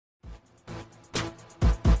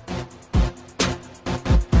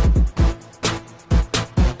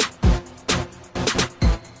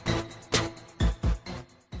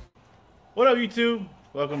What up, YouTube?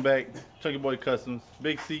 Welcome back. Chucky Boy Customs.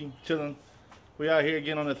 Big C, chilling. We out here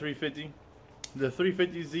again on the 350. The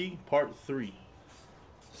 350Z Part 3.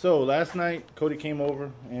 So, last night, Cody came over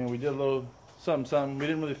and we did a little something. We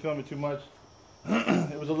didn't really film it too much.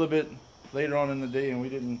 It was a little bit later on in the day and we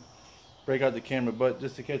didn't break out the camera. But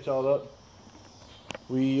just to catch y'all up,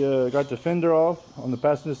 we got the fender off on the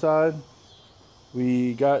passenger side.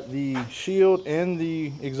 We got the shield and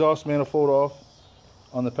the exhaust manifold off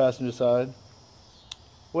on the passenger side.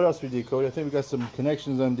 What else we did, Cody? I think we got some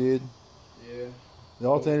connections undid. Yeah. The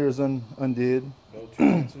alternator is undid. The O2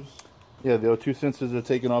 sensors. Yeah, the O2 sensors are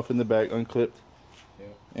taken off in the back, unclipped. Yeah.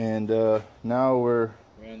 And now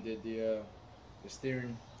we undid the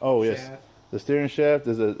steering. Oh shaft. Yes, the steering shaft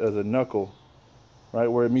is a knuckle, right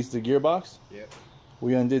where it meets the gearbox. Yep.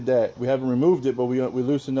 We undid that. We haven't removed it, but we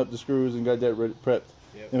loosened up the screws and got that prepped.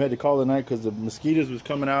 Yep. And we had to call the night because the mosquitoes was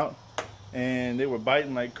coming out and they were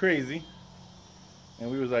biting like crazy. And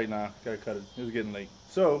we was like, nah, gotta cut it. It was getting late.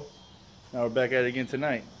 So now we're back at it again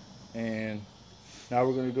tonight, and now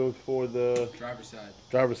we're gonna go for the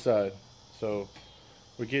driver's side. So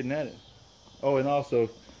we're getting at it. Oh, and also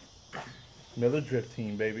Miller Drift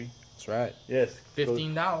Team, baby. That's right. Yes.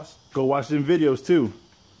 $15. Go watch them videos too.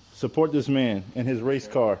 Support this man and his race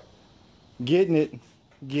car. Getting it.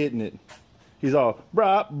 He's all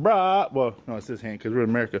brah brah. Well, no, it's his hand because we're in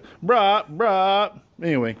America. Brah brah.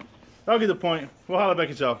 Anyway, I'll get the point. We'll holler back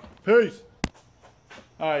at y'all. Peace.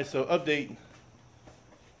 All right, so update.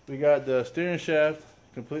 We got the steering shaft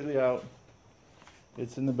completely out.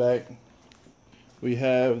 It's in the back. We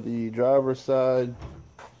have the driver's side.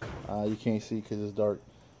 You can't see because it's dark.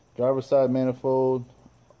 Driver's side manifold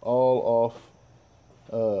all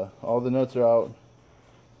off. All the nuts are out.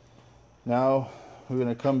 Now we're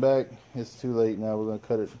gonna come back. It's too late now. We're gonna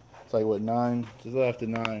cut it. It's like what, 9? It's a little after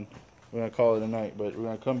 9. We're gonna call it a night, but we're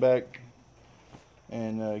gonna come back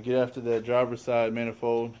and get after that driver's side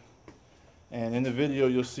manifold. And in the video,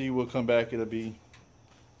 you'll see we'll come back. It'll be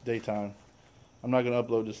daytime. I'm not gonna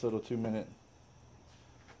upload this little 2-minute.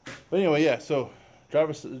 But anyway, yeah. So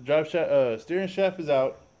steering shaft is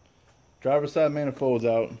out. Driver's side manifold's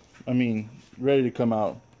out. I mean, ready to come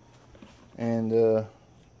out. And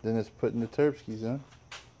then it's putting the Terpskis in.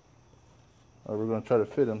 Or we're gonna try to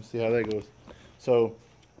fit them. See how that goes. So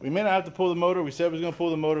we may not have to pull the motor. We said we was gonna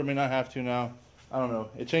pull the motor. May not have to now. I don't know.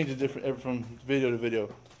 It changes different from video to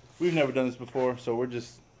video. We've never done this before, so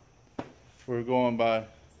we're going by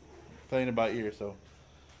playing it by ear. So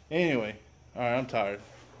anyway, all right. I'm tired.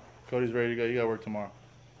 Cody's ready to go. You gotta work tomorrow.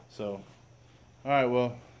 So all right.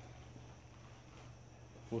 Well,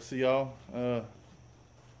 we'll see y'all when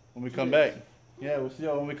we come back. Yeah, we'll see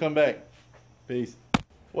y'all when we come back. Peace.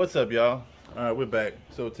 What's up, y'all? All right, we're back.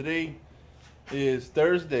 So today is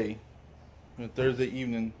Thursday. Thursday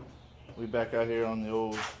evening. We back out here on the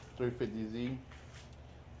old 350Z.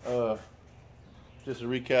 Just a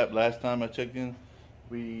recap, last time I checked in,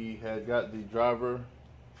 we had got the driver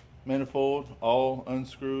manifold all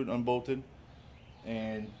unscrewed, unbolted,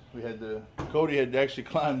 and Cody had actually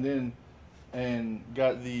climbed in and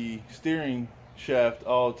got the steering shaft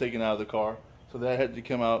all taken out of the car. So that had to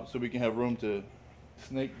come out so we can have room to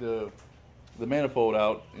snake the manifold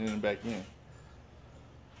out and then back in.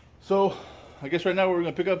 So I guess right now what we're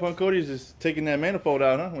gonna pick up on, Cody, is just taking that manifold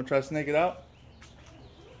out, huh? Wanna try to snake it out?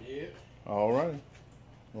 Yeah. All right.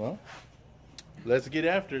 Well, let's get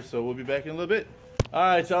after it. So we'll be back in a little bit. All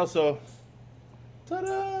right, y'all. So,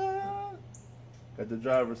 ta-da! Got the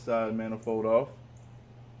driver's side manifold off.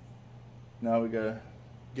 Now we gotta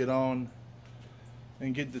get on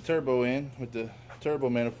and get the turbo in with the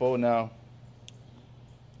turbo manifold. Now,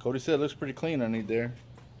 Cody said it looks pretty clean underneath there.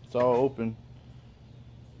 It's all open.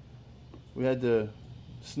 We had to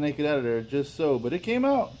snake it out of there just so, but it came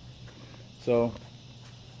out. So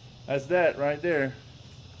that's that right there.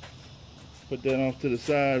 Put that off to the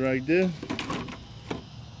side right there.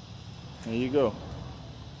 There you go.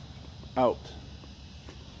 Out.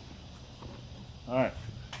 All right.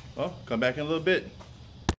 Well, come back in a little bit.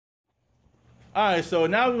 All right, so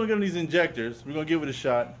now we're gonna give them these injectors. We're gonna give it a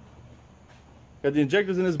shot. Got the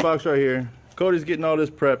injectors in this box right here. Cody's getting all this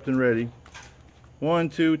prepped and ready. 1,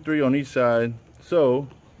 2, 3 on each side. So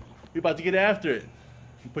we're about to get after it.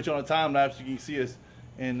 Put you on a time lapse so you can see us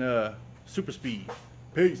in super speed.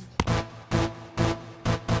 Peace.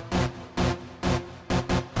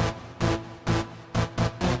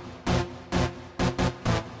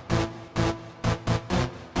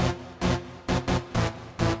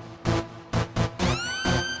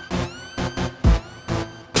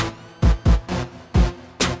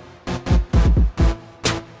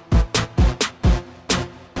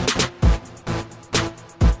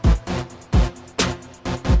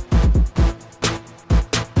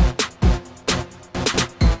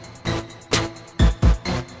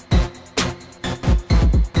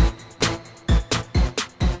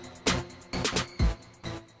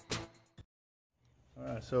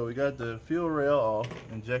 So we got the fuel rail off.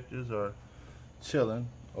 Injectors are chilling.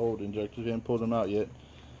 Old injectors, we haven't pulled them out yet.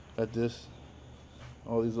 Got this,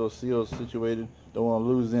 all these little seals situated. Don't want to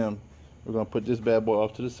lose them. We're gonna put this bad boy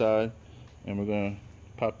off to the side, and we're gonna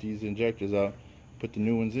pop these injectors out, put the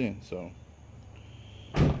new ones in. So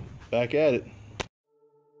back at it.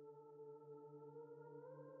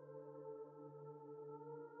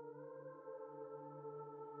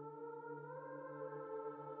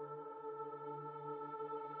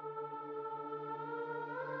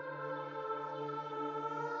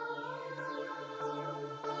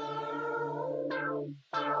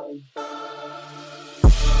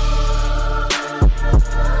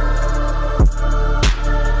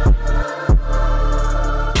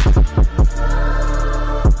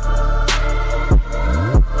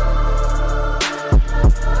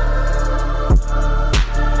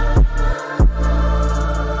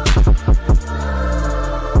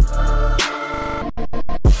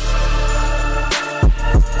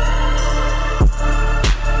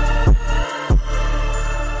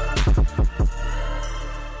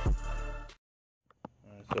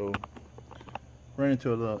 So ran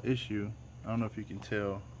into a little issue. I don't know if you can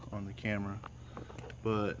tell on the camera,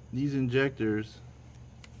 but these injectors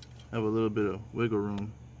have a little bit of wiggle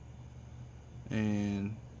room,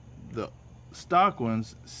 and the stock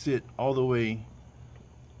ones sit all the way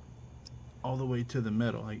to the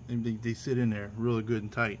metal. Like they sit in there really good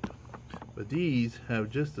and tight, but these have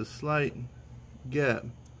just a slight gap,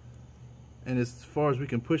 and as far as we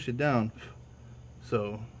can push it down.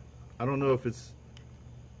 So I don't know if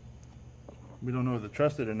we don't know if to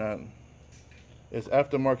trust it or not. It's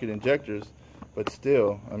aftermarket injectors, but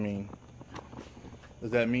still, I mean,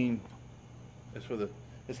 does that mean it's for the,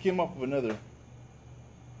 it came off of another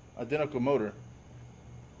identical motor?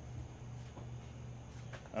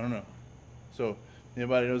 I don't know. So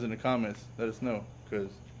anybody knows in the comments, let us know,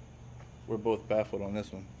 because we're both baffled on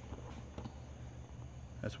this one.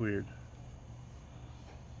 That's weird.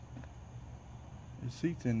 The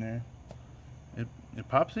seat's in there. It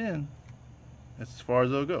pops in. That's as far as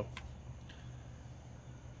it'll go.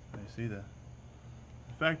 You see the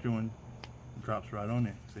factory one drops right on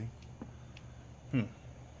there. See?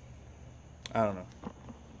 I don't know.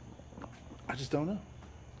 I just don't know.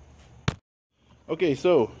 Okay,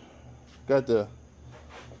 so got the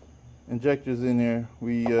injectors in there.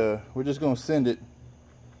 We're just gonna send it.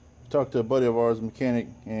 Talked to a buddy of ours, a mechanic,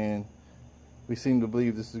 and we seem to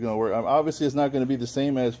believe this is gonna work. Obviously, it's not gonna be the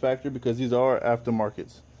same as factory because these are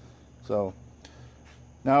aftermarkets. So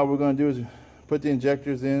now what we're going to do is put the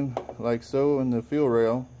injectors in like so in the fuel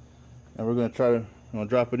rail, and we're going to try to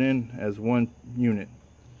drop it in as one unit,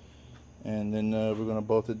 and then we're going to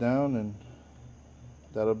bolt it down, and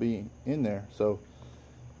that'll be in there. So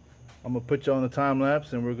I'm going to put you on the time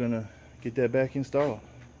lapse, and we're going to get that back installed.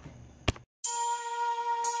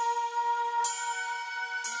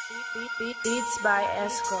 Beats by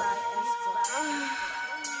Escort.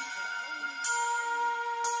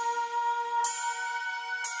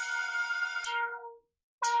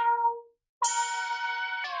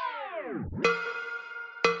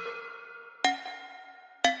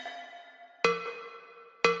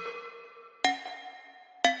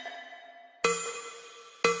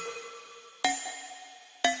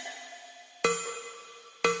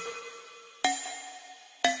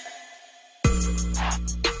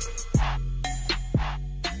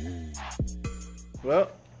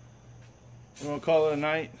 Well, we're gonna call it a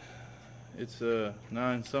night. It's 9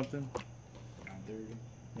 something. 9:30.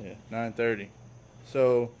 Yeah, 9:30.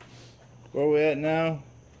 So where we're at now,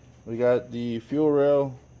 we got the fuel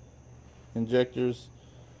rail, injectors,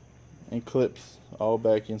 and clips all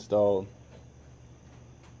back installed,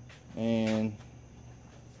 and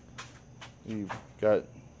we've got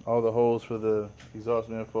all the holes for the exhaust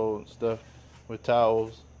manifold and stuff with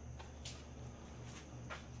towels,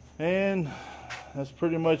 and that's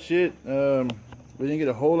pretty much it. We didn't get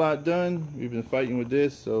a whole lot done. We've been fighting with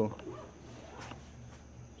this, so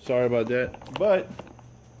sorry about that. But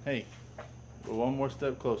hey, we're one more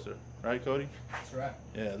step closer, right, Cody? That's right.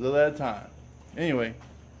 Yeah, a little at a time. Anyway,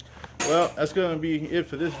 well, that's gonna be it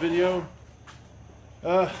for this video.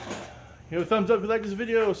 Give a thumbs up if you like this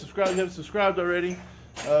video. Subscribe if you haven't subscribed already.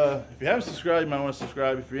 If you haven't subscribed, you might want to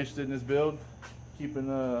subscribe if you're interested in this build. Keep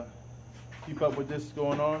up with this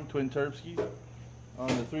going on, Twin Terpskis on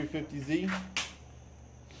the 350Z.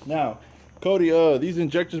 Now, Cody, these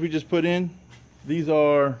injectors we just put in, these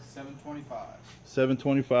are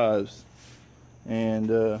 725s, and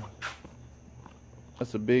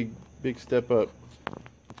that's a big step up.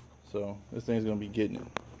 So this thing's gonna be getting it.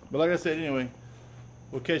 But like I said, anyway,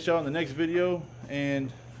 we'll catch y'all in the next video,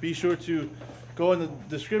 and be sure to go go in the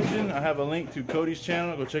description. I have a link to Cody's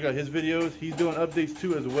channel. Go check out his videos. He's doing updates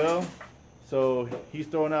too as well. So he's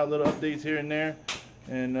throwing out little updates here and there.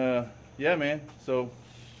 And yeah, man. So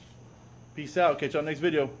peace out. Catch y'all next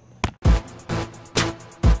video.